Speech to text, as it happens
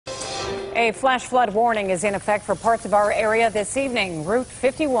A flash flood warning is in effect for parts of our area this evening. Route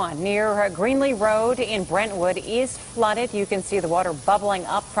 51 near Greenlee Road in Brentwood is flooded. You can see the water bubbling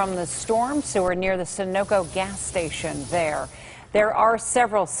up from the storm sewer near the Sunoco gas station there. There are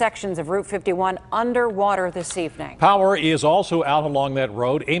several sections of Route 51 underwater this evening. Power is also out along that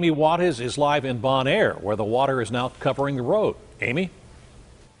road. Amy Wadas is live in Bon Air, where the water is now covering the road. Amy?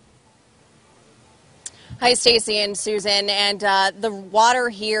 Hi, Stacy and Susan. And the water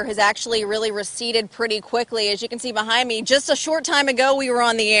here has actually really receded pretty quickly. As you can see behind me, just a short time ago we were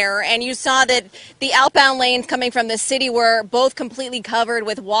on the air and you saw that the outbound lanes coming from the city were both completely covered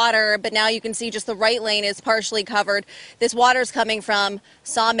with water, but now you can see just the right lane is partially covered. This water is coming from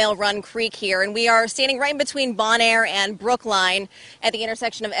Sawmill Run Creek here, and we are standing right in between Bon Air and Brookline at the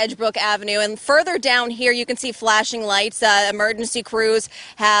intersection of Edgebrook Avenue. And further down here you can see flashing lights. Emergency crews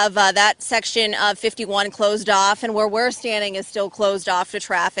have that section of 51 closed off, and where we're standing is still closed off to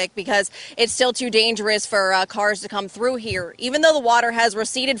traffic because it's still too dangerous for cars to come through here. Even though the water has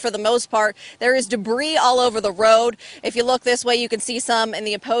receded for the most part, there is debris all over the road. If you look this way, you can see some in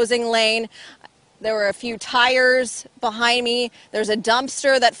the opposing lane. There were a few tires behind me. There's a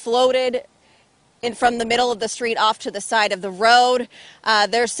dumpster that floated in from the middle of the street off to the side of the road.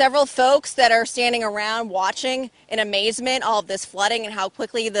 There's several folks that are standing around watching in amazement all of this flooding and how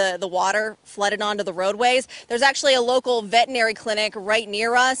quickly the water flooded onto the roadways. There's actually a local veterinary clinic right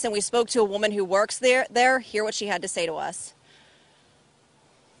near us, and we spoke to a woman who works there. Hear what she had to say to us.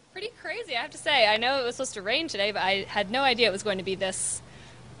 Pretty crazy, I have to say. I know it was supposed to rain today, but I had no idea it was going to be this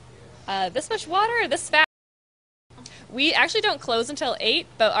much water, this fast. We actually don't close until 8,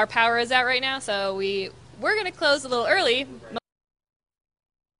 but our power is out right now, so we're going to close a little early.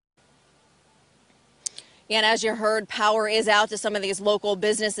 And as you heard, power is out to some of these local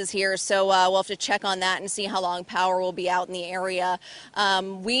businesses here, so we'll have to check on that and see how long power will be out in the area.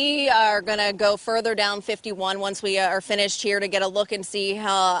 We are going to go further down 51 once we are finished here to get a look and see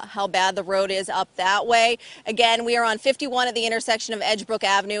how bad the road is up that way. Again, we are on 51 at the intersection of Edgebrook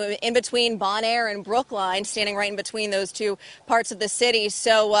Avenue in between Bon Air and Brookline, standing right in between those two parts of the city.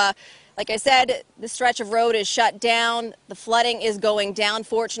 So like I said, the stretch of road is shut down. The flooding is going down,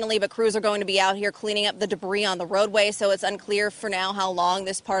 fortunately, but crews are going to be out here cleaning up the debris on the roadway, so it's unclear for now how long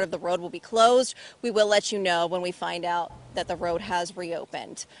this part of the road will be closed. We will let you know when we find out that the road has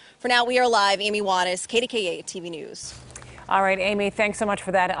reopened. For now, we are live. Amy Wadas, KDKA-TV News. All right, Amy, thanks so much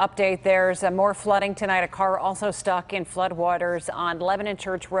for that update. There's more flooding tonight. A car also stuck in floodwaters on Lebanon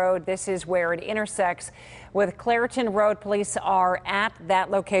Church Road. This is where it intersects with Clareton Road. Police are at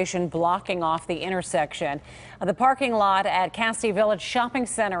that location blocking off the intersection. The parking lot at Cassidy Village Shopping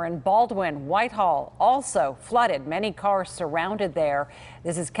Center in Baldwin, Whitehall, also flooded. Many cars surrounded there.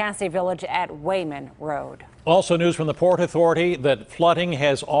 This is Cassidy Village at Wayman Road. Also news from the Port Authority that flooding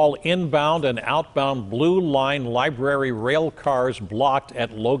has all inbound and outbound Blue Line Library rail cars blocked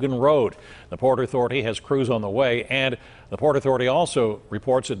at Logan Road. The Port Authority has crews on the way, and the Port Authority also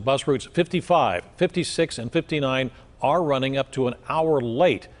reports that bus routes 55, 56, and 59 are running up to an hour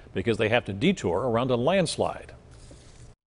late because they have to detour around a landslide.